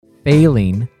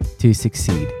failing to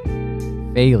succeed.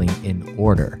 Failing in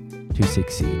order to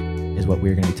succeed is what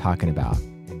we're going to be talking about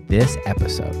in this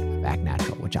episode of Act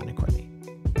Natural with John and Courtney.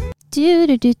 Tune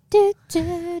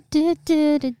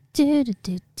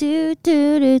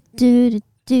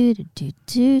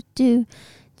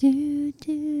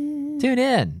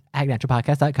in,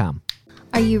 actnaturalpodcast.com.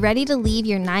 Are you ready to leave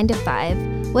your 9 to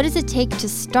 5? What does it take to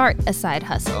start a side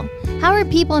hustle? How are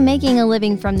people making a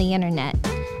living from the internet?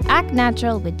 Act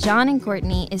Natural with John and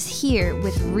Courtney is here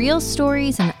with real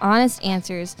stories and honest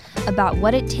answers about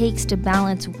what it takes to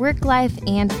balance work life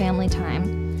and family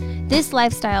time. This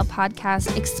lifestyle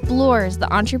podcast explores the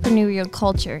entrepreneurial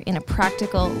culture in a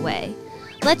practical way.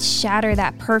 Let's shatter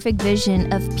that perfect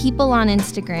vision of people on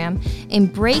Instagram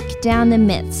and break down the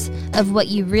myths of what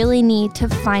you really need to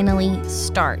finally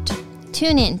start.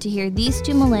 Tune in to hear these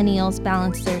two millennials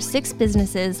balance their 6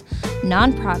 businesses,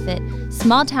 nonprofit,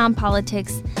 small town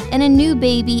politics, and a new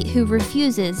baby who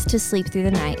refuses to sleep through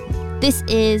the night. This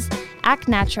is Act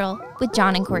Natural with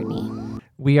John and Courtney.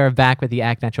 We are back with the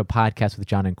Act Natural podcast with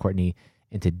John and Courtney,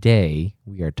 and today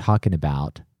we are talking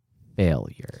about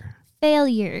failure.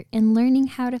 Failure and learning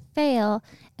how to fail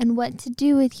and what to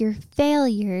do with your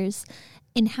failures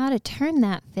and how to turn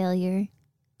that failure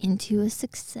into a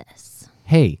success.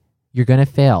 Hey, you're going to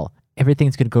fail.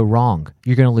 Everything's going to go wrong.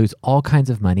 You're going to lose all kinds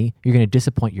of money. You're going to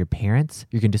disappoint your parents.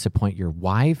 You're going to disappoint your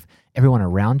wife. Everyone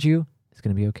around you. It's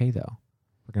going to be okay, though.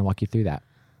 We're going to walk you through that.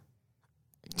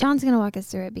 John's going to walk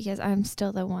us through it because I'm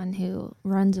still the one who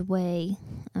runs away,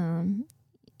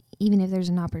 even if there's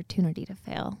an opportunity to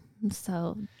fail.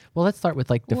 So, well, let's start with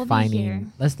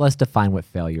defining. Let's define what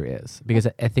failure is, because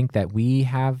I think that we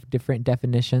have different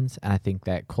definitions, and I think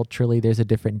that culturally there's a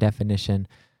different definition.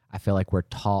 I feel like we're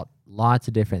taught lots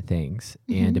of different things,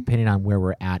 and depending on where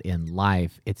we're at in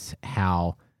life, it's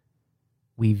how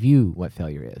we view what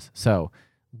failure is. So,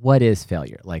 what is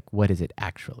failure? What is it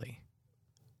actually?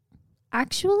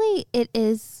 Actually, it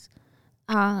is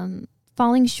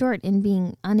falling short and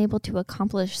being unable to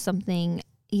accomplish something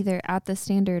either at the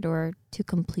standard or to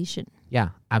completion. Yeah,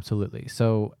 absolutely.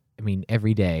 So, I mean,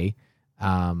 every day,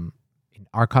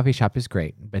 our coffee shop is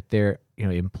great, but there,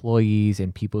 employees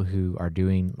and people who are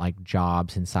doing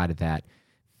jobs inside of that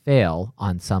fail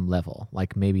on some level.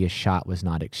 Like maybe a shot was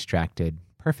not extracted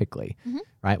perfectly,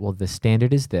 right? Well, the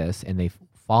standard is this, and they've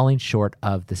falling short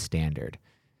of the standard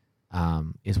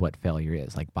is what failure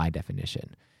is, by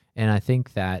definition. And I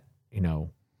think that,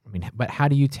 but how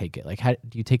do you take it? How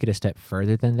do you take it a step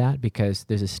further than that? Because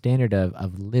there's a standard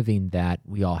of living that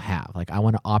we all have. I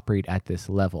want to operate at this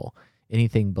level.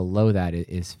 Anything below that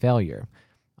is failure.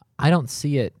 I don't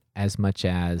see it as much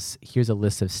as here's a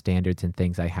list of standards and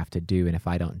things I have to do, and if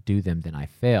I don't do them, then I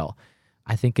fail.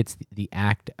 I think it's the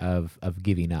act of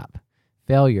giving up.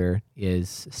 Failure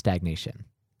is stagnation.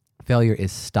 Failure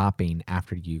is stopping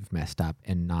after you've messed up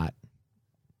and not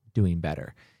doing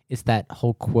better. It's that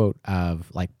whole quote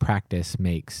of practice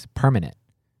makes permanent.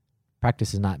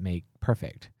 Practice does not make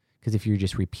perfect, because if you're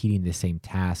just repeating the same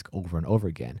task over and over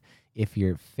again, if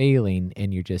you're failing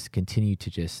and you just continue to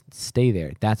just stay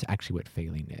there, that's actually what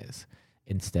failing is,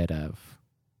 instead of,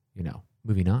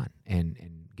 moving on and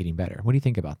getting better. What do you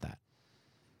think about that?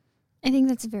 I think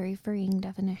that's a very freeing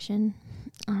definition.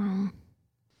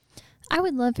 I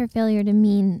would love for failure to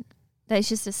mean that it's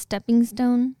just a stepping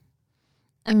stone,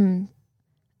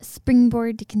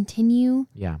 springboard to continue.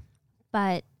 Yeah.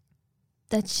 But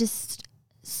that's just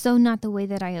so not the way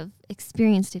that I have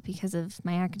experienced it because of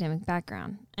my academic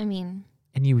background. I mean,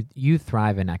 and you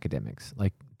thrive in academics.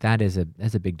 That's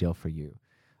a big deal for you.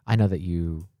 I know that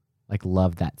you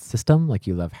love that system,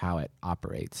 you love how it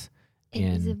operates. It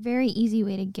is a very easy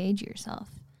way to gauge yourself.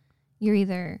 You're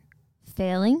either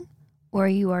failing or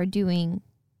you are doing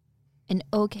an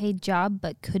okay job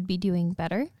but could be doing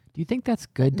better. Do you think that's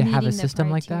good to have a system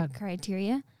like that?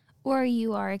 Criteria, or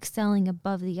you are excelling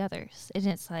above the others, and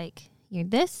it's you're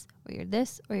this, or you're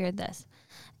this, or you're this,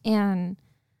 and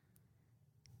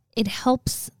it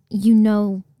helps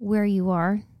where you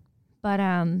are. But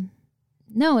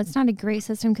no, it's not a great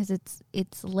system because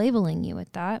it's labeling you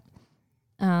with that.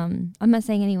 I'm not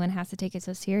saying anyone has to take it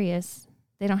so serious.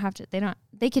 They don't have to.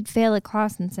 They could fail a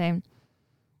class and say,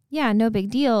 "Yeah, no big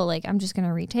deal. I'm just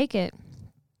gonna retake it."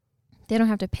 They don't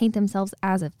have to paint themselves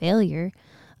as a failure.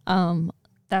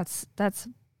 That's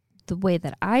the way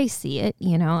that I see it.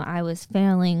 I was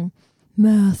failing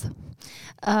math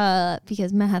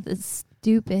because math is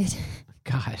stupid.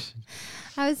 Gosh.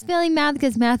 I was failing math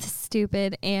because math is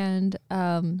stupid, and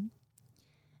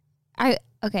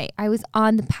I was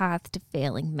on the path to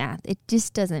failing math. It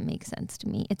just doesn't make sense to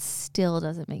me. It still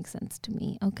doesn't make sense to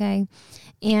me, okay?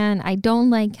 And I don't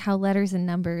like how letters and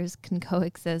numbers can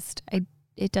coexist.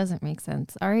 It doesn't make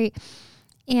sense, all right?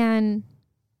 And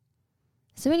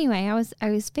so anyway, I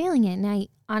was failing it, and I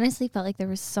honestly felt like there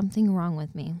was something wrong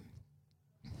with me.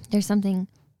 There's something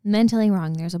mentally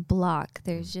wrong. There's a block.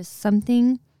 There's just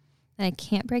something that I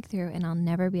can't break through, and I'll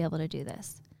never be able to do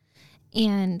this.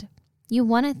 And you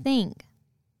want to think,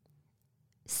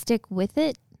 stick with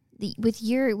it, with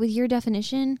your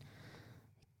definition,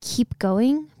 keep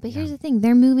going. But here's the thing,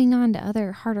 they're moving on to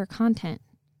other harder content.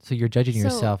 So you're judging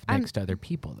yourself next to other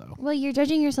people, though. Well, you're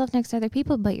judging yourself next to other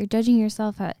people, but you're judging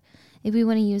yourself at, if we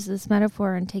want to use this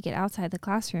metaphor and take it outside the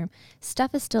classroom,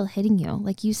 stuff is still hitting you.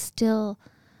 Like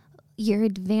you're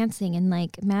advancing, and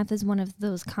like math is one of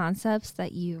those concepts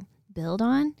that you build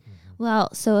on. Mm-hmm.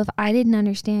 Well, so if I didn't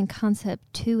understand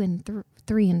concept 2 and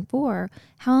 3 and 4,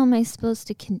 how am I supposed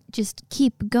to just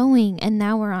keep going? And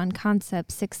now we're on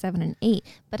concept 6, 7, and 8,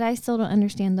 but I still don't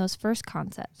understand those first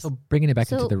concepts. So bringing it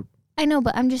back into the... I know,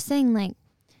 but I'm just saying, like,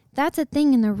 that's a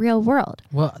thing in the real world.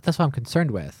 Well, that's what I'm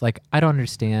concerned with. Like, I don't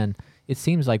understand. It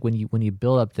seems like when you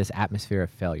build up this atmosphere of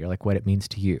failure, like what it means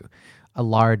to you, a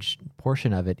large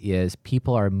portion of it is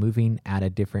people are moving at a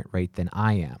different rate than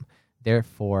I am.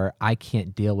 Therefore, I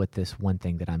can't deal with this one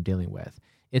thing that I'm dealing with.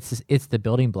 It's the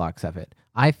building blocks of it.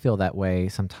 I feel that way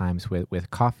sometimes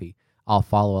with coffee. I'll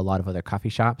follow a lot of other coffee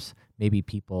shops. Maybe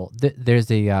people there's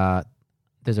a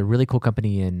really cool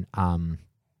company in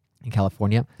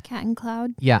California. Cat and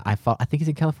Cloud. Yeah, I think he's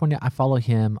in California. I follow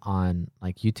him on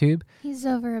like YouTube. He's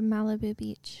over at Malibu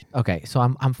Beach. Okay, so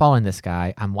I'm following this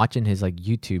guy. I'm watching his like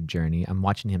YouTube journey. I'm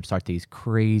watching him start these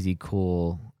crazy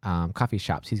cool coffee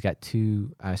shops. He's got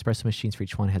 2 espresso machines for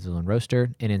each one. Has his own roaster,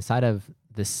 and inside of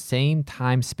the same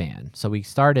time span. So he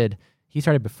started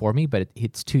before me, but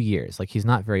it's 2 years. Like he's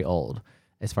not very old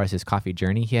as far as his coffee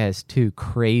journey. He has 2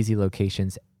 crazy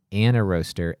locations and a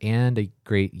roaster and a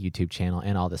great YouTube channel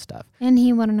and all this stuff. And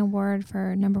he won an award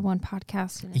for #1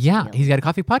 podcast. Yeah, he's got a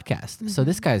coffee podcast. Mm-hmm. So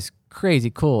this guy's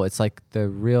crazy cool. It's like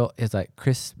it's like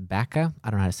Chris Baca. I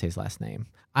don't know how to say his last name.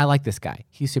 I like this guy.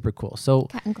 He's super cool. So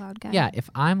Cat and Cloud guy. Yeah, if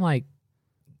I'm like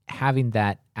having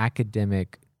that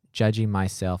academic judging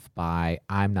myself by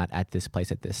I'm not at this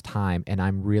place at this time, and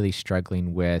I'm really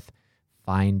struggling with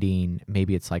finding,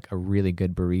 maybe it's like a really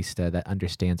good barista that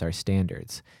understands our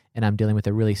standards, and I'm dealing with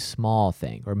a really small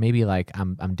thing, or maybe like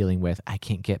I'm dealing with, I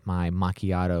can't get my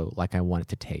macchiato like I want it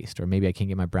to taste, or maybe I can't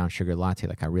get my brown sugar latte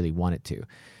like I really want it to.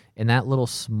 And that little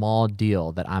small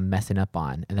deal that I'm messing up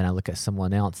on, and then I look at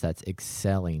someone else that's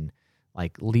excelling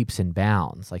like leaps and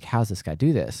bounds, like how's this guy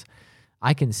do this?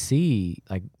 I can see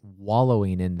like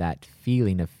wallowing in that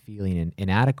feeling of feeling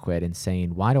inadequate and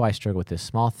saying, why do I struggle with this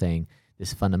small thing,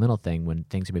 this fundamental thing, when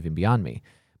things are moving beyond me?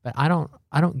 But I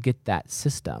don't get that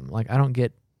system. Like I don't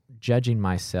get judging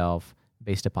myself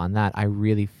based upon that. I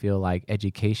really feel like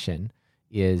education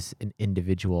is an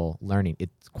individual learning.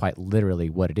 It's quite literally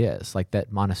what it is. Like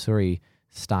that Montessori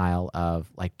style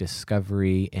of like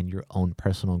discovery and your own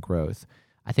personal growth.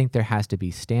 I think there has to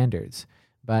be standards,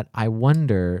 but I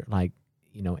wonder, like,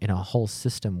 you know, in a whole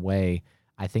system way,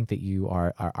 I think that you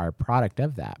are a product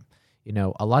of that. You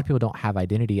know, a lot of people don't have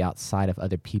identity outside of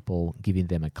other people giving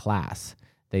them a class.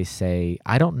 They say,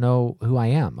 I don't know who I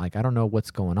am. Like, I don't know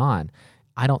what's going on.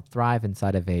 I don't thrive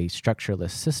inside of a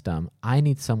structureless system. I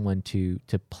need someone to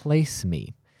place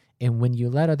me. And when you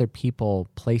let other people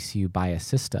place you by a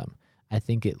system, I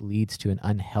think it leads to an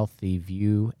unhealthy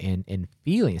view and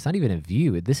feeling. It's not even a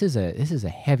view. This is a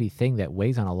heavy thing that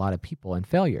weighs on a lot of people, and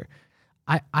failure.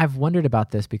 I've wondered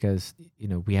about this because, you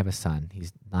know, we have a son.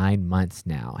 He's 9 months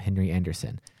now, Henry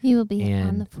Anderson. He will be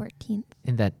on the 14th.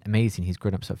 Isn't that amazing? He's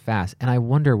grown up so fast. And I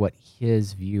wonder what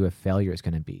his view of failure is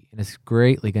going to be. And it's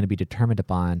greatly going to be determined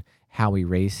upon how we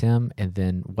raise him and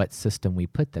then what system we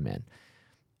put them in.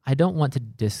 I don't want to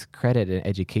discredit an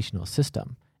educational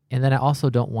system. And then I also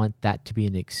don't want that to be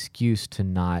an excuse to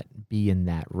not be in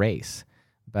that race.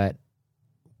 But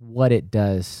what it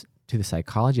does to the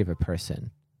psychology of a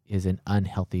person is an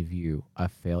unhealthy view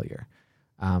of failure,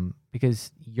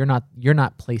 because you're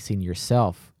not placing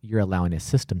yourself, you're allowing a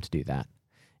system to do that.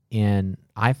 And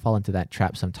I fall into that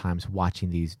trap sometimes watching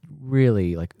these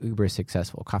really like uber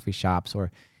successful coffee shops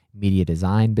or media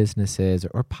design businesses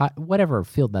or whatever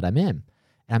field that I'm in.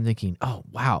 And I'm thinking, oh,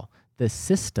 wow, the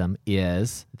system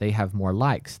is they have more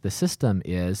likes. The system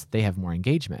is they have more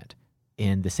engagement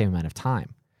in the same amount of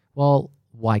time. Well,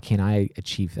 why can't I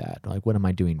achieve that? Like, what am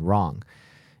I doing wrong?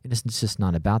 And it's just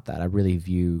not about that. I really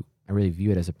view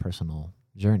it as a personal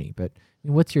journey. But I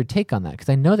mean, what's your take on that? Because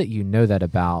I know that you know that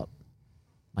about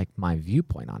like my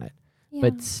viewpoint on it. Yeah.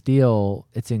 But still,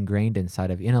 it's ingrained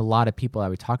inside of, in a lot of people that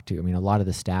we talk to. I mean, a lot of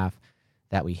the staff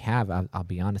that we have, I'll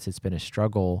be honest, it's been a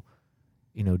struggle,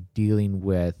 dealing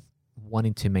with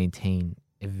wanting to maintain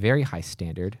a very high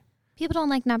standard. People don't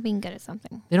like not being good at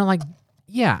something. They don't like,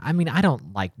 yeah, I mean, I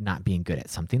don't like not being good at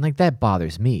something. Like, that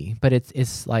bothers me. But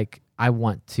it's like, I don't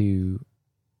want to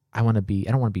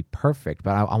be perfect,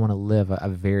 but I want to live a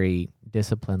very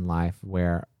disciplined life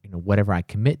where, whatever I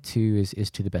commit to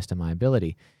is to the best of my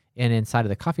ability. And inside of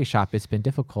the coffee shop, it's been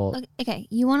difficult. Okay,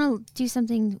 you want to do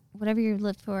something, whatever you're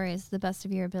lived for is the best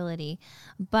of your ability.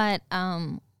 But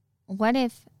what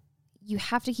if you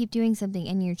have to keep doing something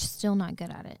and you're still not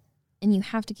good at it? And you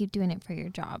have to keep doing it for your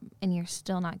job and you're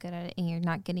still not good at it and you're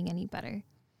not getting any better.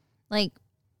 Like,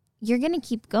 you're going to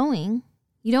keep going.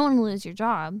 You don't want to lose your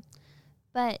job,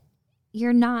 but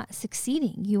you're not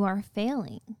succeeding. You are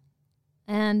failing.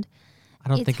 And I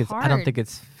don't think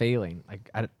it's failing.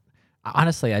 Like,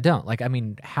 honestly, I don't. Like, I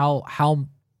mean, how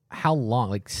long?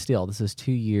 Like, still, this is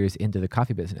 2 years into the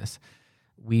coffee business.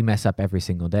 We mess up every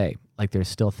single day. Like, there's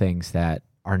still things that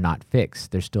are not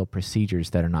fixed. There's still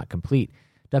procedures that are not complete.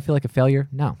 Do I feel like a failure?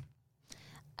 No.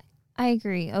 I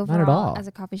agree. Overall, not at all. As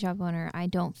a coffee shop owner, I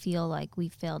don't feel like we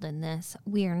failed in this.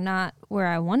 We are not where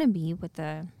I want to be with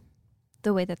the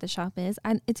way that the shop is.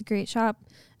 It's a great shop.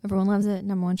 Everyone loves it.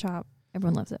 Number one shop.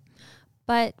 Everyone loves it.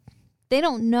 But they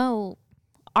don't know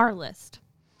our list.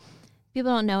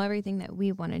 People don't know everything that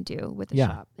we want to do with the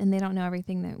shop, and they don't know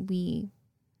everything that we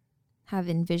have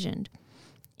envisioned.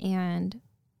 And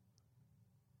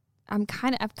I've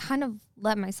kind of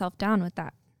let myself down with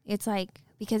that. It's like,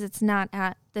 because it's not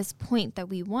at this point that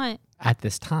we want at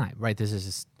this time, right? This is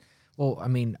just, well, I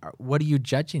mean, what are you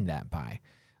judging that by?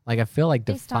 Like, I feel like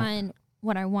based on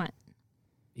what I want.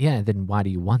 Yeah, and then why do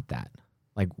you want that?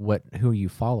 Like, who are you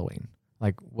following?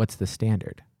 Like, what's the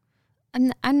standard?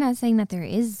 I'm not saying that there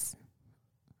is.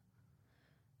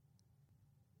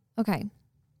 Okay.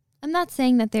 I'm not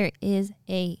saying that there is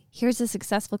here's a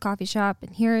successful coffee shop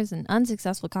and here's an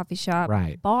unsuccessful coffee shop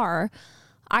bar.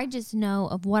 I just know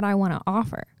of what I want to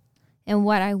offer and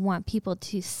what I want people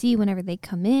to see whenever they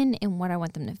come in and what I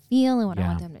want them to feel and what I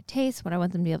want them to taste, what I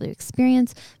want them to be able to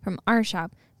experience from our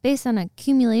shop based on a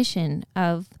culmination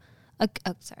of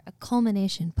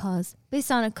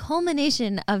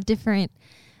different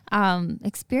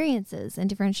experiences in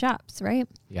different shops, right?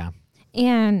 Yeah.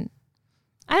 And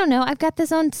I don't know, I've got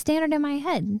this own standard in my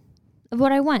head of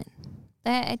what I want.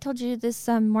 I told you this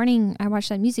morning I watched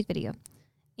that music video,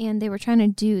 and they were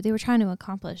trying to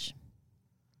accomplish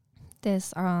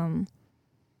this like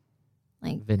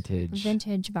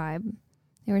vintage vibe.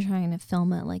 They were trying to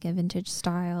film it like a vintage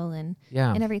style and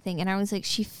everything. And I was like,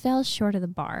 she fell short of the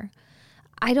bar.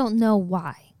 I don't know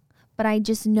why, but I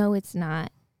just know it's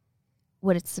not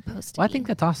what it's supposed to be. I think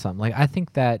that's awesome. Like, I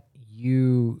think that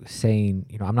you saying,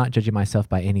 I'm not judging myself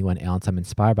by anyone else. I'm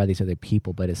inspired by these other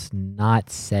people, but it's not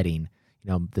setting,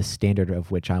 the standard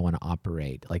of which I want to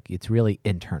operate. Like, it's really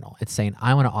internal. It's saying,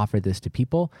 I want to offer this to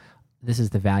people. This is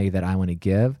the value that I want to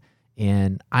give.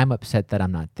 And I'm upset that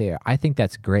I'm not there. I think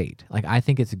that's great. Like, I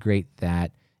think it's great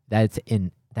that is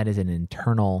an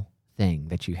internal thing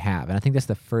that you have. And I think that's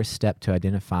the first step to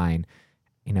identifying,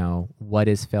 what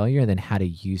is failure and then how to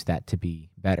use that to be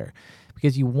better.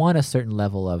 Because you want a certain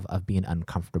level of being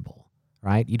uncomfortable,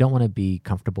 right? You don't want to be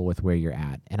comfortable with where you're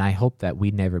at. And I hope that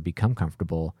we never become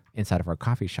comfortable inside of our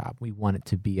coffee shop. We want it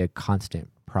to be a constant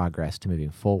progress to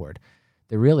moving forward.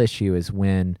 The real issue is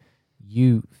when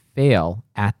you fail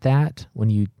at that, when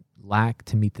you lack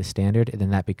to meet the standard, and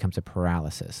then that becomes a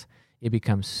paralysis. It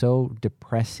becomes so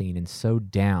depressing and so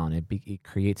down. It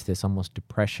creates this almost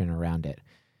depression around it.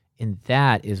 And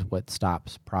that is what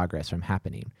stops progress from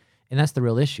happening. And that's the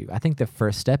real issue. I think the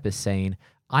first step is saying,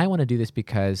 I want to do this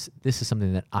because this is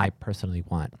something that I personally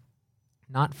want.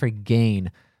 Not for gain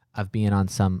of being on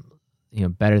some,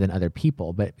 better than other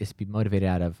people, but it's be motivated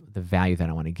out of the value that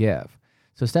I want to give.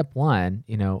 So step one,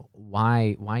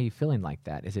 why are you feeling like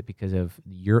that? Is it because of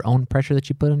your own pressure that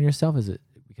you put on yourself? Is it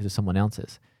because of someone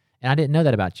else's? And I didn't know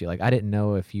that about you. Like, I didn't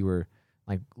know if you were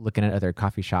like looking at other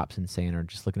coffee shops and saying, or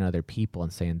just looking at other people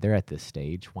and saying, they're at this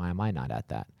stage. Why am I not at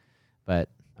that? But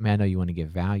I mean, I know you want to give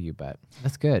value, but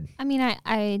that's good. I mean,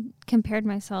 I compared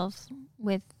myself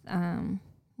with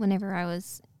whenever I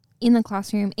was in the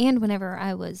classroom and whenever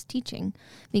I was teaching,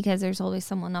 because there's always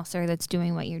someone else there that's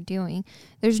doing what you're doing.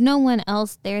 There's no one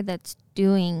else there that's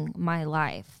doing my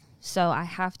life. So I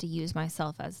have to use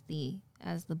myself as the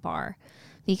bar.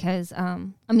 Because,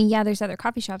 there's other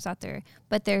coffee shops out there,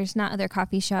 but there's not other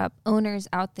coffee shop owners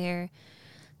out there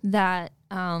that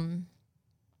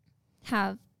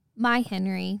have my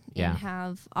Henry Yeah. and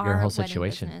have Your our whole wedding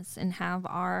situation. business and have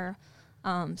our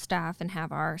staff and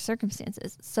have our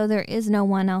circumstances. So there is no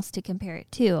one else to compare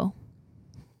it to.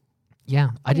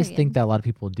 Yeah. I just Period. think that a lot of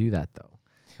people do that though.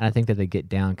 And I think that they get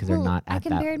down because they're not at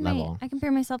that level. I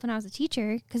compared myself when I was a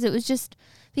teacher because it was just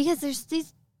because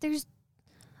there's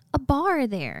a bar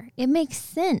there. It makes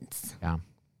sense. Yeah.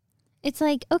 It's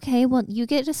like, okay, well, you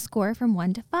get a score from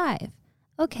 1 to 5.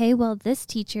 Okay, well, this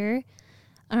teacher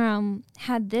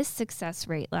had this success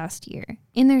rate last year.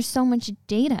 And there's so much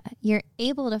data. You're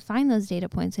able to find those data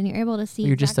points and you're able to see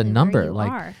You're just a exactly number. where you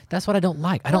Like are. that's what I don't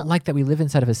like. I don't like that we live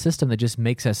inside of a system that just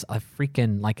makes us a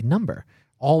freaking like number.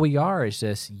 All we are is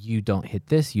just you don't hit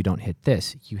this, you don't hit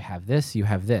this, you have this, you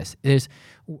have this.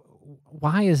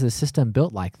 Why is the system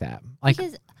built like that? Like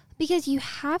Because you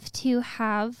have to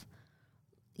have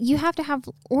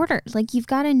order. Like you've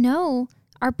got to know,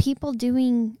 are people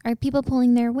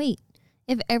pulling their weight?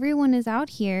 If everyone is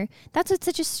out here, that's what's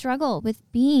such a struggle with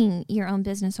being your own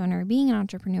business owner, being an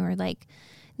entrepreneur. Like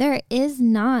there is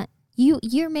not,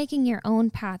 you're making your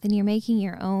own path and you're making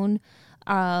your own,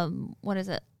 what is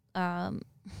it?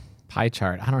 pie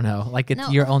chart. I don't know. Like it's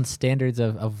your own standards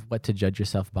of what to judge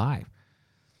yourself by.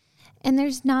 And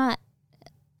there's not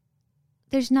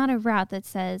a route that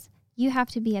says you have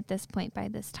to be at this point by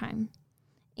this time.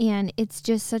 And it's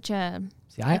just such a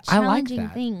challenging I like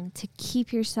that. thing to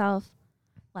keep yourself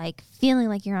like feeling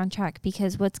like you're on track,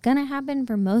 because what's going to happen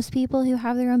for most people who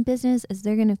have their own business is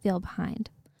they're going to feel behind.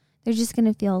 They're just going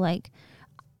to feel like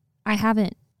I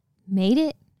haven't made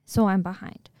it, so I'm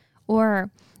behind.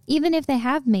 Or even if they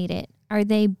have made it, are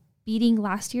they beating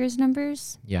last year's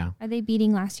numbers? Yeah. Are they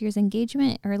beating last year's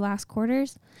engagement or last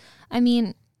quarter's? I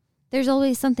mean, there's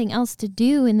always something else to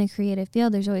do in the creative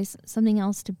field. There's always something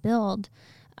else to build.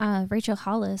 Rachel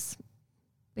Hollis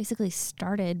basically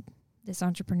started this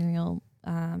entrepreneurial,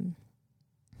 I'm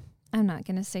not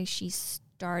going to say she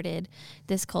started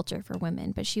this culture for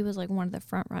women, but she was like one of the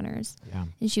front runners. Yeah.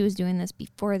 And she was doing this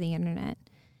before the internet.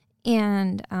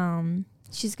 And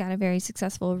she's got a very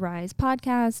successful Rise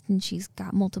podcast, and she's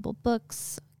got multiple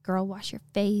books, Girl Wash Your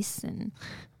Face and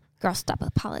Girl Stop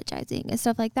Apologizing and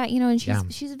stuff like that, you know, and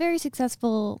she's a very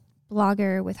successful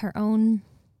blogger with her own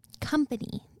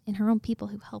company and her own people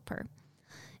who help her.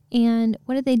 And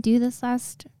what did they do this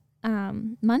last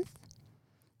month?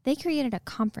 They created a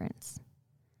conference,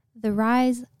 the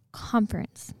Rise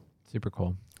Conference. Super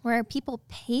cool. Where people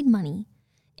paid money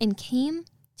and came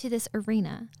to this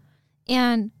arena.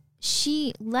 And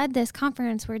she led this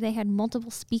conference where they had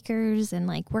multiple speakers and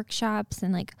like workshops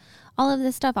and like all of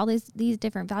this stuff, all these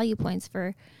different value points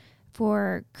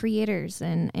for creators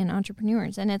and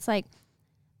entrepreneurs. And it's like,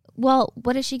 well,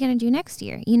 what is she going to do next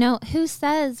year? You know, who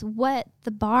says what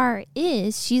the bar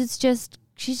is? She's just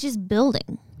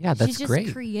building. Yeah, that's She's just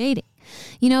great. creating,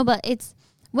 you know, but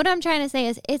what I'm trying to say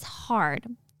is it's hard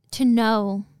to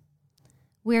know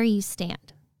where you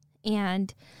stand.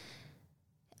 And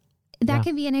that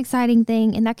can be an exciting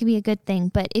thing and that can be a good thing.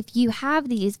 But if you have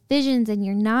these visions and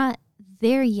you're not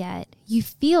there yet, you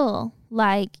feel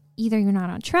like either you're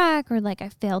not on track or like I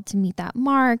failed to meet that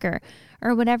mark or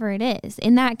whatever it is.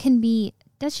 And that can be,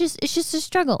 it's just a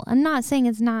struggle. I'm not saying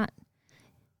it's not,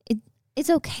 it's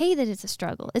okay that it's a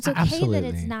struggle. It's okay Absolutely.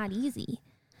 that it's not easy.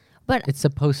 But It's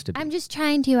supposed to be. I'm just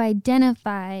trying to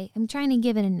identify, I'm trying to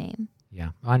give it a name.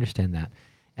 Yeah, I understand that.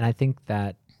 And I think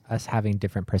that us having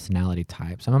different personality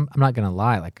types, I'm not going to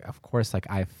lie. Like, of course, like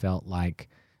I felt like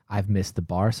I've missed the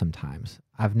bar sometimes.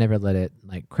 I've never let it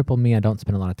like cripple me. I don't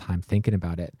spend a lot of time thinking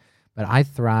about it, but I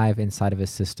thrive inside of a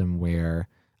system where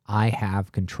I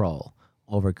have control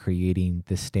over creating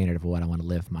the standard of what I want to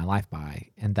live my life by,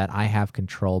 and that I have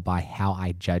control by how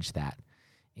I judge that.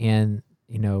 And,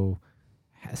 you know,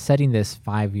 setting this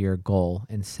 5-year goal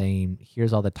and saying,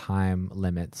 here's all the time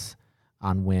limits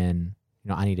on when, you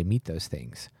know, I need to meet those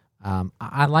things.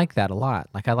 I like that a lot.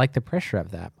 Like, I like the pressure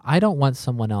of that. I don't want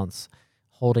someone else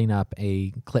holding up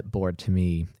a clipboard to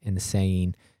me and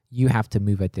saying, you have to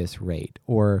move at this rate,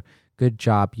 or good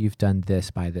job, you've done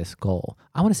this by this goal.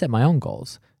 I want to set my own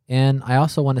goals. And I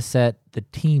also want to set the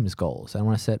team's goals. I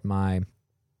want to set my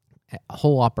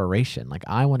whole operation. Like,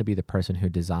 I want to be the person who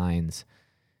designs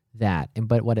that.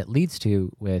 But what it leads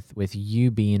to with you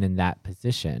being in that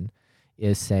position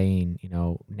is saying, you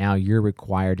know, now you're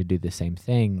required to do the same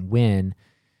thing when,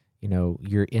 you know,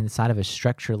 you're inside of a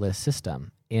structureless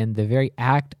system. And the very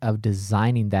act of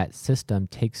designing that system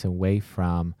takes away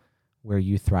from where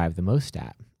you thrive the most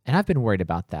at. And I've been worried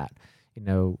about that, you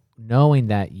know, knowing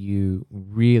that you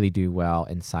really do well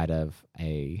inside of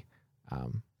a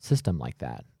system like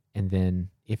that. And then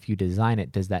if you design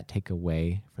it, does that take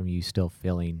away from you still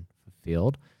feeling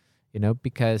fulfilled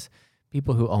because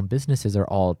people who own businesses are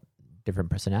all different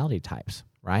personality types,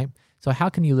 right? So how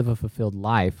can you live a fulfilled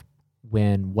life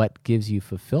when what gives you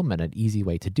fulfillment? An easy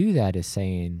way to do that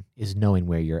is knowing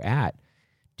where you're at.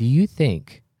 Do you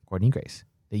think, Courtney Grace,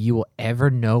 that you will ever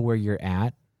know where you're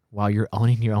at while you're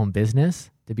owning your own business,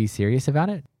 to be serious about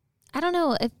it? I don't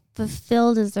know if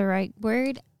fulfilled is the right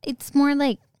word. It's more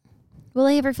like, will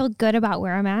I ever feel good about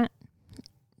where I'm at?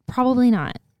 Probably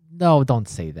not. No, don't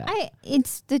say that.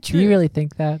 It's the truth. Do you really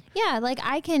think that? Yeah, like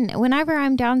I can, whenever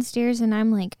I'm downstairs and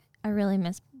I'm like, I really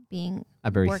miss being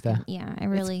a barista. Working. Yeah, I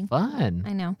really. It's fun.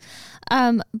 I know.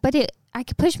 But I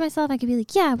could push myself. I could be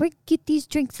like, yeah, we're get these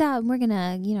drinks out and we're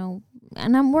gonna,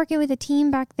 and I'm working with a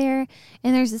team back there,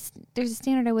 and there's a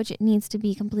standard at which it needs to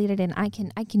be completed, and I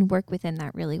can work within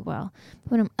that really well.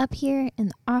 But when I'm up here in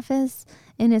the office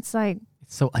and it's like,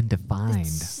 it's so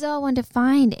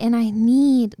undefined. And I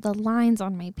need the lines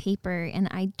on my paper, and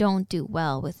I don't do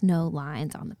well with no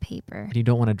lines on the paper. And you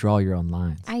don't want to draw your own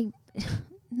lines.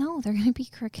 No, they're going to be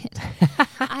crooked.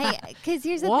 Because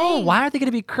here's the thing. Whoa, why are they going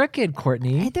to be crooked,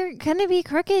 Courtney? They're going to be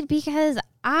crooked because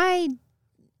I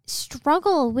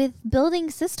struggle with building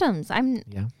systems. I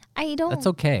don't. That's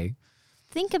okay.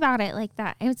 Think about it like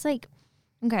that. It's like,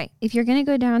 okay, if you're going to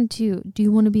go down to, do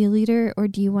you want to be a leader or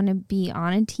do you want to be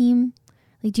on a team?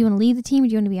 Like, do you want to lead the team or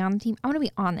do you want to be on the team? I want to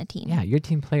be on the team. Yeah, you're a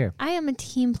team player. I am a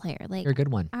team player. Like, you're a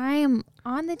good one. I am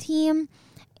on the team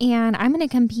and I'm going to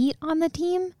compete on the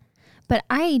team, but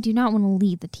I do not want to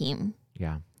lead the team.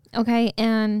 Yeah. Okay.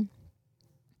 And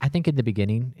I think in the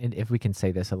beginning, and if we can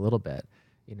say this a little bit,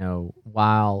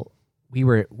 while we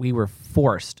were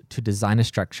forced to design a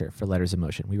structure for Letters of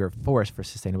Motion, we were forced for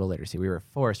sustainable literacy. We were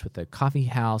forced with the coffee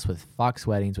house, with Fox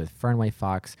Weddings, with Fernway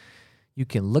Fox. You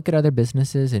can look at other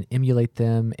businesses and emulate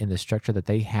them in the structure that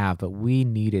they have, but we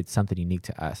needed something unique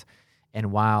to us.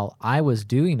 And while I was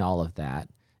doing all of that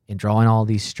and drawing all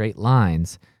these straight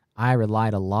lines, I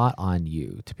relied a lot on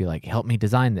you to be like, help me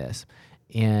design this.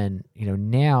 And,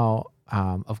 now,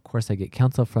 of course, I get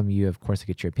counsel from you. Of course, I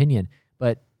get your opinion.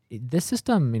 But this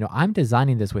system, I'm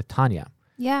designing this with Tanya.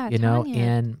 Yeah, Tanya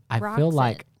and I feel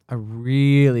like a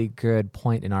really good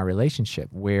point in our relationship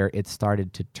where it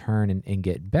started to turn and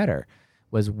get better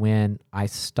was when I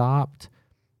stopped.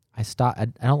 I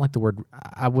don't like the word,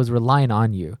 I was relying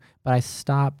on you, but I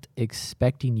stopped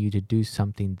expecting you to do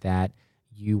something that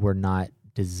you were not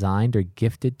designed or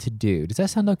gifted to do. Does that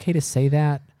sound okay to say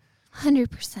that?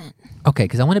 100%. Okay,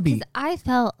 because I want to be. I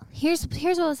felt, here's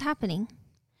what was happening.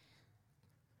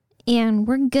 And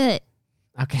we're good.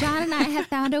 Okay. John and I have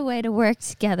found a way to work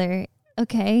together.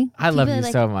 Okay. I love you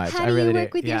so much. How I do really you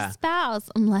work with your spouse?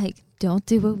 I'm like, don't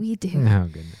do what we do. Oh,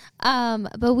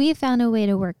 goodness. But we found a way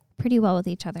to work pretty well with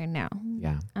each other now.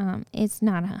 Yeah. It's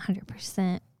not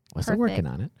 100%. We're still working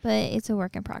on it. But it's a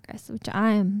work in progress, which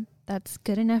that's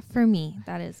good enough for me.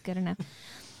 That is good enough.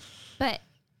 But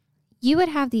you would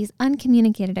have these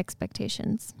uncommunicated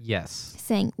expectations. Yes.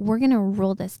 Saying, we're going to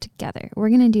rule this together. We're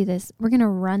going to do this. We're going to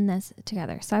run this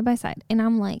together side by side. And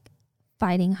I'm like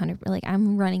fighting 100, like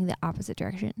I'm running the opposite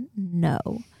direction. No.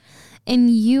 And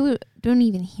you don't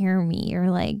even hear me. You're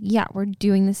like, yeah, we're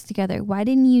doing this together. Why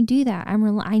didn't you do that?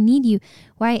 I need you.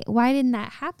 Why didn't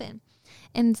that happen?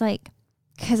 And it's like,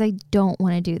 because I don't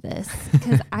want to do this.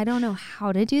 Because I don't know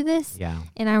how to do this. Yeah.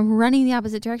 And I'm running the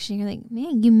opposite direction. You're like,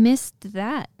 man, you missed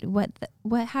that.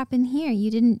 What happened here? You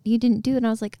didn't do it. And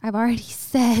I was like, I've already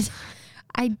said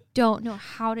I don't know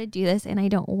how to do this and I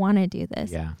don't want to do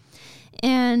this. Yeah.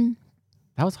 And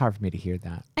that was hard for me to hear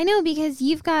that. I know, because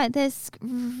you've got this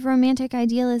romantic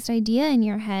idealist idea in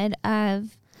your head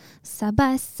of side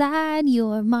by side,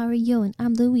 you're Mario and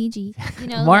I'm Luigi.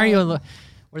 Mario,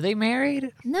 were they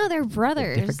married? No, they're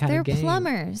brothers. They're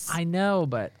plumbers. I know,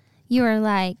 but you are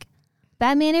like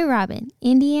Batman and Robin,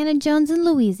 Indiana Jones and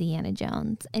Louisiana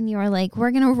Jones. And you are like,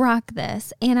 we're going to rock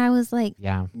this. And I was like,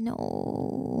 yeah,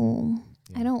 no,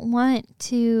 I don't want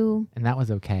to. And that was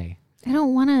okay. I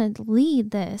don't want to lead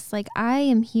this. Like, I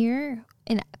am here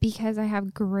and because I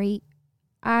have great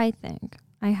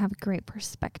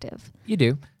perspective. You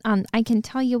do. I can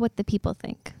tell you what the people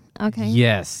think. Okay.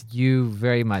 Yes, you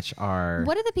very much are.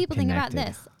 What do the people think about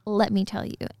this? Let me tell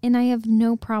you. And I have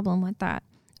no problem with that.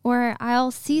 Or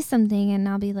I'll see something and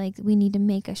I'll be like, we need to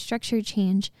make a structure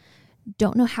change.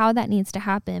 Don't know how that needs to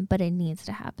happen, but it needs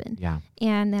to happen. Yeah.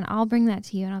 And then I'll bring that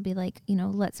to you and I'll be like,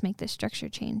 let's make this structure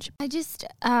change. I just,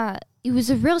 it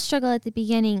was a real struggle at the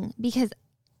beginning because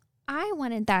I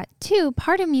wanted that too.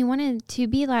 Part of me wanted to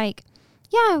be like,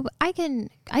 yeah, I can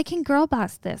girl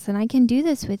boss this and I can do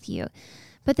this with you.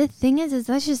 But the thing is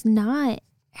that's just not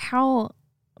how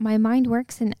my mind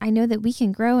works. And I know that we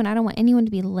can grow and I don't want anyone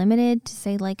to be limited to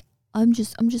say like, I'm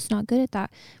just not good at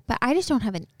that. But I just don't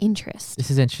have an interest.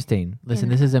 This is interesting. Listen,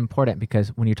 this is important because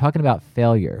when you're talking about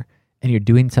failure and you're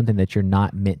doing something that you're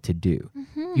not meant to do,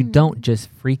 you don't just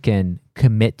freaking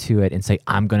commit to it and say,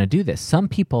 I'm going to do this. Some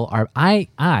people are, I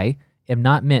am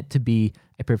not meant to be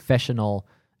a professional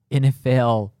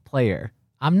NFL player.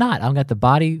 I'm not. I don't got the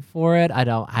body for it. I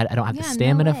don't have the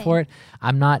stamina for it.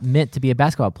 I'm not meant to be a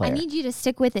basketball player. I need you to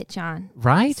stick with it, John.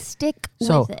 Right? Stick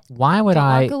with it. Why would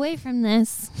Don't walk away from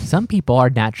this? Some people are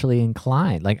naturally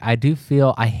inclined. Like I do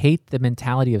feel, I hate the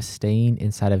mentality of staying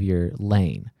inside of your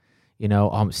lane.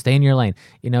 Stay in your lane.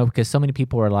 Because so many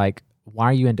people are like, why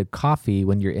are you into coffee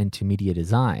when you're into media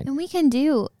design? And we can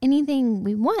do anything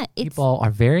we want. People are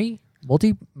very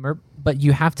but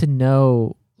you have to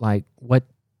know like what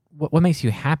makes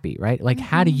you happy, right? Like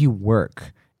how do you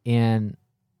work? And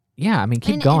yeah, I mean,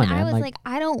 keep going, man. I was like,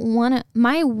 I don't want to,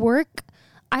 my work,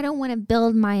 I don't want to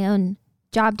build my own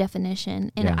job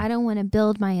definition, and I don't want to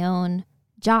build my own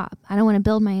job. I don't want to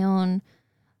build my own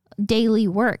daily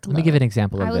workload. Let me give an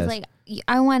example of this. I was like,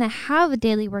 I want to have a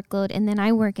daily workload, and then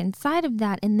I work inside of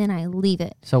that, and then I leave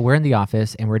it. So we're in the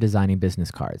office, and we're designing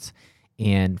business cards.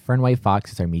 And Fernway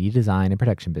Fox is our media design and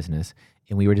production business,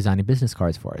 and we were designing business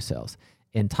cards for ourselves.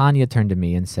 And Tanya turned to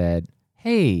me and said,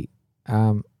 hey,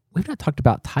 we've not talked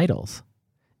about titles.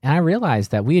 And I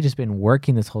realized that we had just been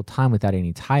working this whole time without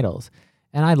any titles.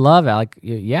 And I love it. Like,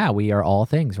 yeah, we are all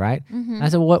things, right? And I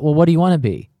said, what do you want to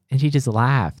be? And she just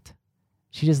laughed.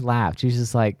 She just laughed. She was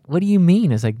just like, what do you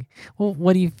mean? It's like, well,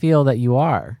 what do you feel that you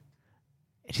are?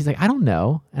 And she's like, I don't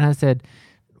know. And I said,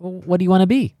 well, what do you want to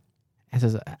be? I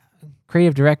says,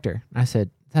 creative director. And I said,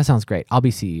 that sounds great. I'll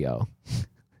be CEO.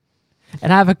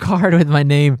 And I have a card with my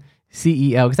name,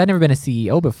 CEO, because I'd never been a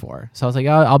CEO before. So I was like,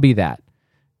 oh, I'll be that.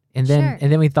 And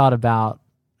then we thought about,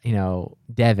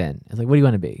 Devin. I was like, what do you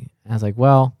want to be? And I was like,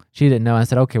 well, she didn't know. I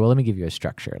said, okay, well, let me give you a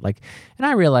structure. And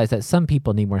I realized that some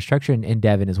people need more structure, and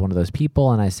Devin is one of those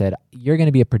people. And I said, you're going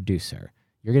to be a producer.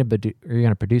 You're going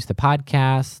to produce the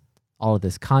podcast, all of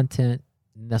this content.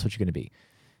 And that's what you're going to be.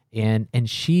 And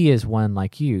she is one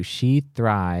like you. She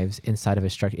thrives inside of a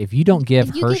structure. If you don't give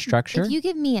her structure. If you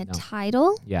give me a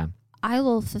title, I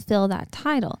will fulfill that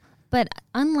title. But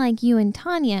unlike you and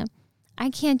Tanya, I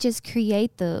can't just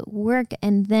create the work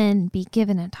and then be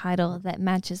given a title that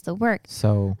matches the work.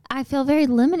 So I feel very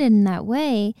limited in that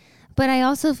way, but I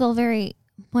also feel very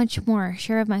much more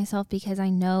sure of myself because I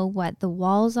know what the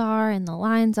walls are and the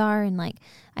lines are, and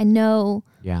I know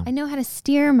how to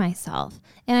steer myself,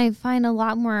 and I find a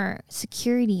lot more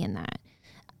security in that.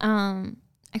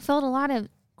 I felt a lot of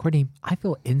Courtney, I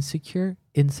feel insecure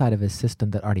inside of a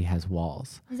system that already has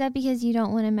walls. Is that because you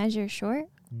don't want to measure short?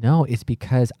 No, it's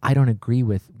because I don't agree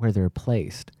with where they're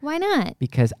placed. Why not?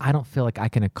 Because I don't feel like I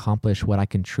can accomplish what I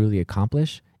can truly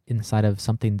accomplish inside of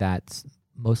something that's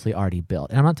mostly already built.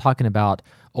 And I'm not talking about,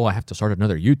 I have to start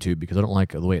another YouTube because I don't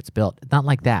like the way it's built. It's not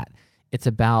like that. It's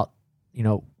about,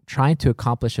 trying to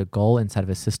accomplish a goal inside of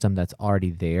a system that's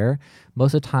already there.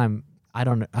 Most of the time,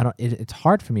 it's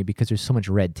hard for me because there's so much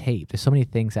red tape. There's so many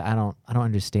things that I don't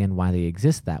understand why they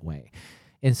exist that way.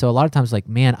 And so a lot of times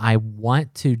man, I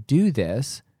want to do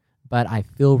this, but I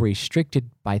feel restricted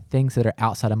by things that are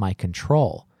outside of my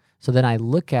control. So then I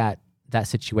look at that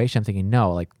situation, I'm thinking,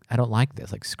 no, I don't like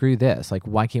this. Screw this.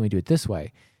 Why can't we do it this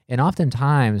way? And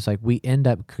oftentimes, we end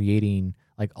up creating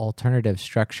alternative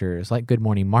structures like Good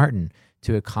Morning Martin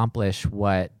to accomplish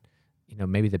what,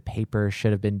 maybe the paper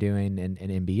should have been doing and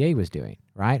NBA was doing,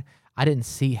 right? I didn't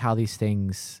see how these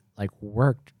things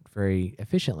worked very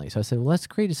efficiently. So I said, well, let's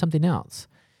create something else.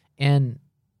 And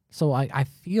so I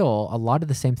feel a lot of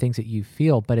the same things that you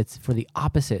feel, but it's for the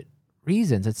opposite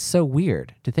reasons. It's so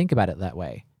weird to think about it that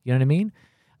way. You know what I mean?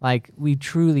 We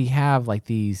truly have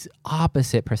these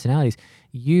opposite personalities.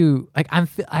 I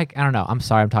don't know. I'm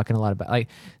sorry. I'm talking a lot about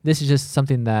this is just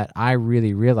something that I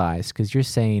really realized because you're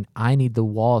saying I need the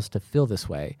walls to feel this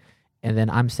way. And then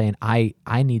I'm saying I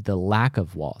need the lack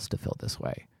of walls to feel this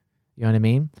way. You know what I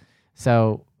mean?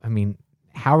 So,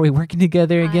 how are we working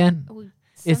together again?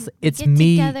 It's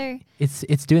me. Together.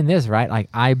 It's doing this, right?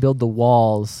 I build the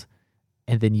walls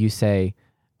and then you say,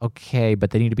 okay,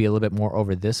 but they need to be a little bit more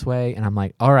over this way. And I'm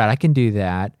like, all right, I can do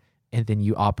that. And then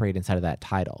you operate inside of that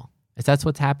title. Is that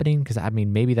what's happening? Because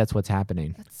maybe that's what's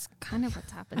happening. That's kind of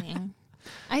what's happening.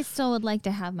 I still would like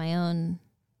to have my own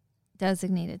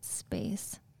designated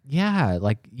space. Yeah,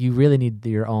 you really need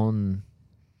your own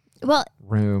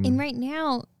room. And right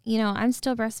now, I'm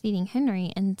still breastfeeding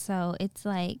Henry. And so it's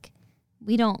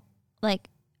we don't,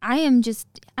 I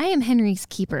am Henry's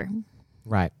keeper.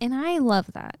 Right. And I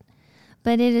love that.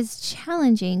 But it is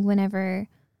challenging whenever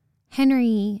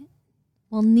Henry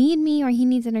will need me or he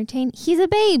needs entertainment, he's a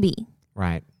baby.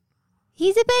 Right.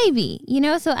 He's a baby, you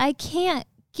know, so I can't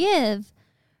give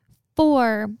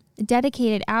 4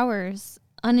 dedicated hours,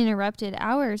 uninterrupted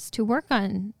hours to work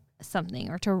on something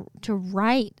or to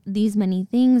write these many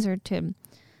things or to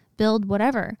build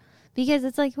whatever, because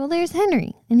it's like, well, there's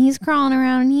Henry and he's crawling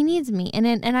around and he needs me and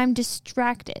I'm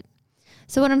distracted.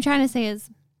 So what I'm trying to say is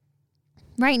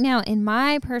right now in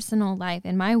my personal life,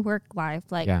 in my work life,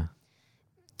 like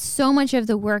so much of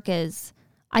the work is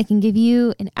I can give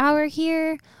you an hour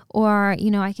here, or,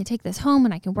 you know, I can take this home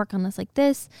and I can work on this like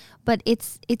this, but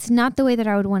it's not the way that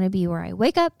I would want to be, where I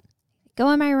wake up, go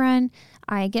on my run,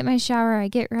 I get my shower, I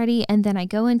get ready, and then I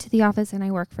go into the office and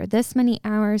I work for this many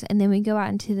hours, and then we go out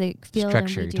into the field. Structure.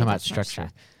 And we You're talking about structure.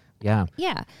 Yeah.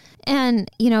 Yeah. And,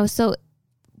 you know, so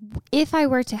if I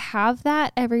were to have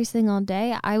that every single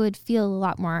day, I would feel a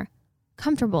lot more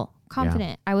comfortable,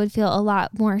 confident. I would feel a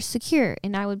lot more secure,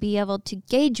 and I would be able to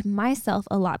gauge myself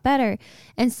a lot better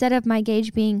instead of my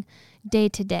gauge being day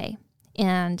to day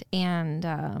and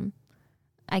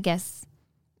I guess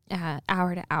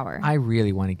hour to hour. I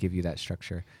really want to give you that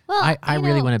structure. Well, I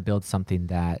really want to build something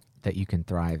that you can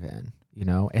thrive in, you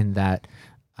know, and that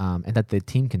the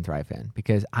team can thrive in,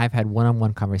 because I've had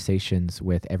one-on-one conversations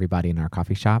with everybody in our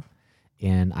coffee shop.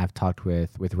 And I've talked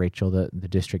with Rachel, the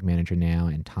district manager now,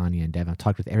 and Tanya and Devin. I've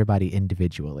talked with everybody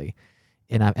individually,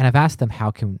 and I've asked them,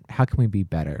 how can we be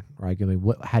better? Right?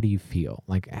 How do you feel?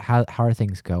 Like how are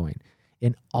things going?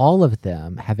 And all of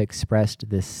them have expressed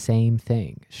the same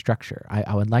thing: structure.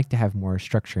 I would like to have more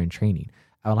structure in training.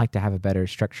 I would like to have a better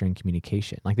structure in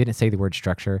communication. Like, they didn't say the word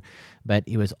structure, but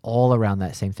it was all around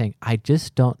that same thing. I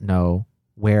just don't know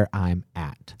where I'm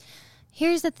at.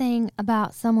 Here's the thing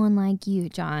about someone like you,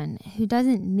 John, who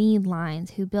doesn't need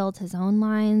lines, who builds his own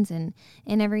lines and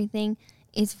everything.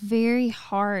 It's very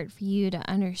hard for you to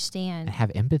understand. And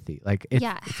have empathy. Like, it's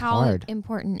how hard.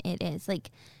 Important it is.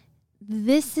 Like,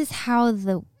 this is how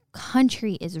the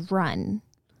country is run.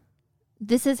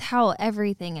 This is how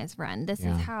everything is run. This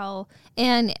is how,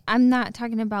 and I'm not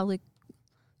talking about like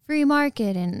free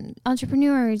market and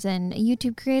entrepreneurs and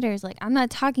YouTube creators. Like, I'm not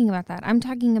talking about that. I'm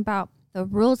talking about the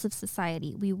rules of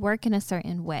society. We work in a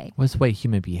certain way. What's the way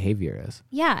human behavior is?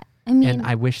 Yeah. I mean, and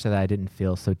I wish that I didn't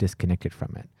feel so disconnected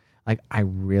from it. Like, I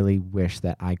really wish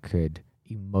that I could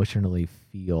emotionally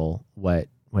feel what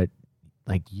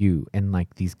like you and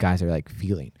like these guys are like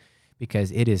feeling,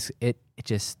 because it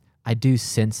just, I do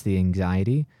sense the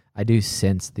anxiety. I do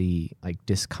sense the like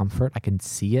discomfort. I can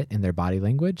see it in their body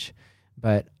language,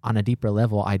 but on a deeper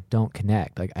level, I don't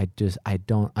connect. Like, I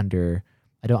don't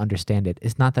understand it.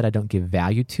 It's not that I don't give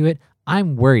value to it.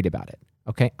 I'm worried about it.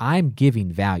 Okay. I'm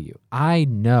giving value. I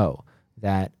know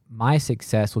that my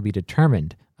success will be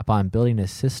determined upon building a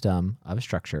system of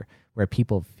structure where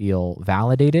people feel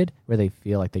validated, where they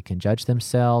feel like they can judge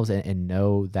themselves and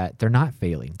know that they're not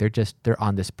failing. They're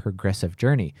on this progressive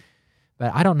journey.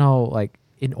 But I don't know, like,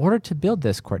 in order to build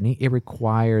this, Courtney, it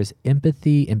requires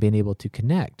empathy and being able to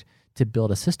connect to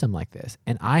build a system like this.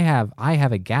 And I have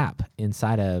a gap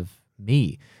inside of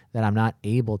me that I'm not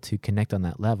able to connect on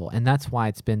that level. And that's why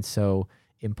it's been so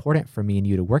important for me and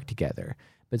you to work together.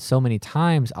 But so many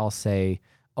times I'll say,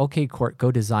 okay, Court,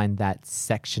 go design that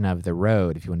section of the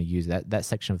road, if you want to use that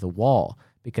section of the wall,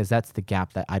 because that's the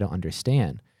gap that I don't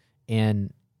understand.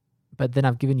 But then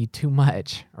I've given you too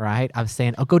much, right? I'm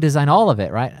saying, oh, go design all of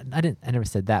it, right? I never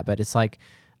said that, but it's like,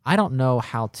 I don't know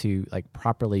how to like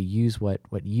properly use what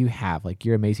you have, like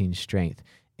your amazing strength,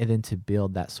 and then to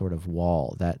build that sort of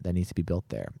wall that needs to be built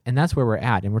there. And that's where we're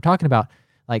at. And we're talking about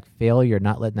like failure,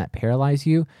 not letting that paralyze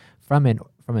you from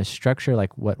a structure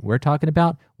like what we're talking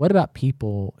about. What about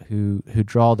people who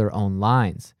draw their own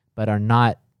lines, but are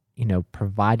not,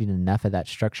 providing enough of that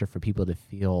structure for people to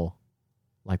feel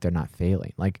like they're not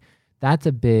failing? Like, that's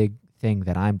a big thing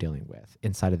that I'm dealing with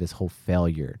inside of this whole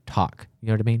failure talk. You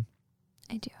know what I mean?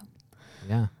 I do.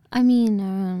 Yeah. I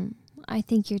mean, I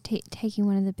think you're taking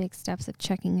one of the big steps of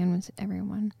checking in with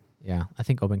everyone. Yeah. I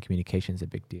think open communication is a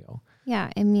big deal.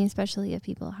 Yeah. I mean, especially if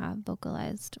people have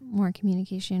vocalized more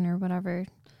communication or whatever.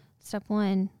 Step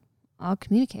one, I'll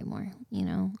communicate more,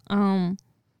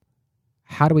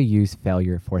 How do we use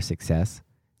failure for success?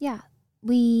 Yeah.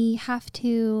 We have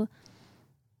to,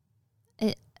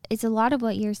 it's a lot of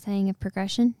what you're saying of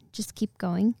progression. Just keep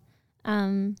going.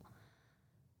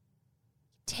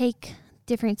 Take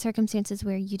different circumstances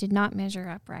where you did not measure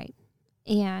up right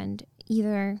and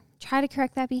either try to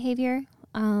correct that behavior.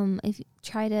 If you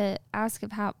try to ask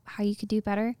of how you could do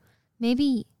better,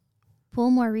 maybe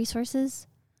pull more resources.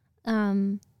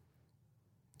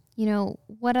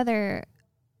 What other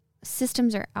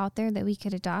systems are out there that we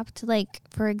could adopt. Like,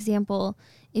 for example,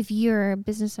 if you're a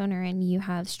business owner and you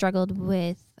have struggled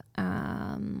with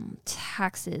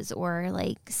taxes or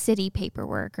like city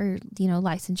paperwork or,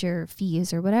 licensure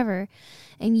fees or whatever,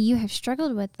 and you have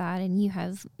struggled with that and you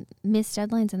have missed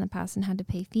deadlines in the past and had to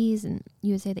pay fees, and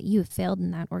you would say that you have failed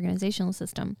in that organizational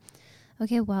system.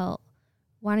 Okay, well,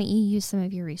 why don't you use some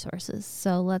of your resources?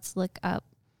 So let's look up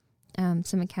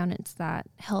some accountants that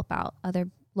help out other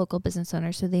local business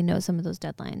owners so they know some of those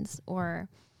deadlines, or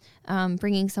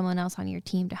bringing someone else on your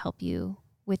team to help you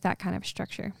with that kind of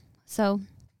structure. So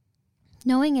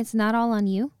knowing it's not all on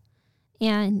you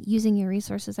and using your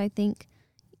resources, I think,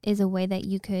 is a way that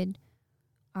you could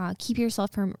keep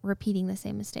yourself from repeating the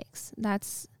same mistakes.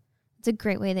 It's a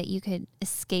great way that you could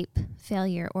escape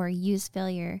failure or use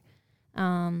failure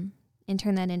and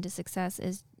turn that into success,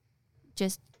 is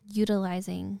just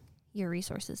utilizing your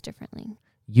resources differently.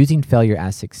 Using failure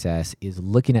as success is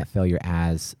looking at failure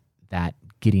as that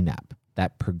getting up,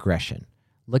 that progression,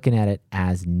 looking at it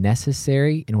as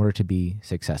necessary in order to be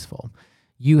successful.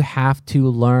 You have to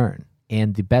learn,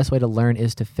 and the best way to learn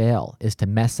is to fail, is to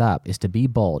mess up, is to be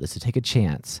bold, is to take a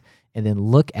chance, and then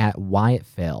look at why it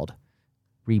failed.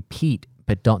 Repeat,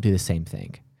 but don't do the same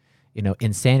thing.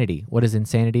 Insanity. What is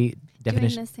insanity?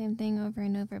 Definition. Doing the same thing over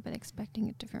and over, but expecting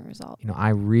a different result. I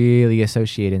really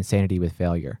associate insanity with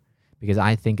failure, because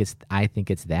I think it's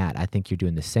that. I think you're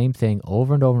doing the same thing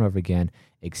over and over and over again,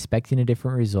 expecting a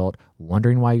different result,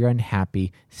 wondering why you're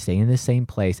unhappy, staying in the same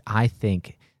place. I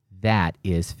think that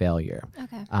is failure.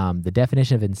 Okay. The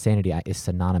definition of insanity is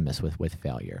synonymous with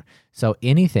failure. So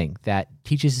anything that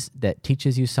teaches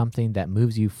you something, that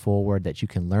moves you forward, that you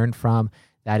can learn from,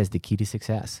 that is the key to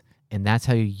success. And that's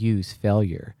how you use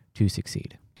failure to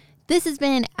succeed. This has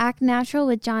been Act Natural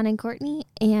with John and Courtney,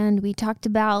 and we talked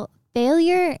about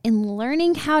failure and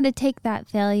learning how to take that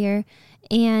failure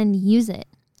and use it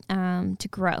to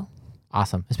grow.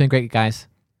 Awesome. It's been great, guys.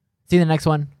 See you in the next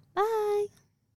one.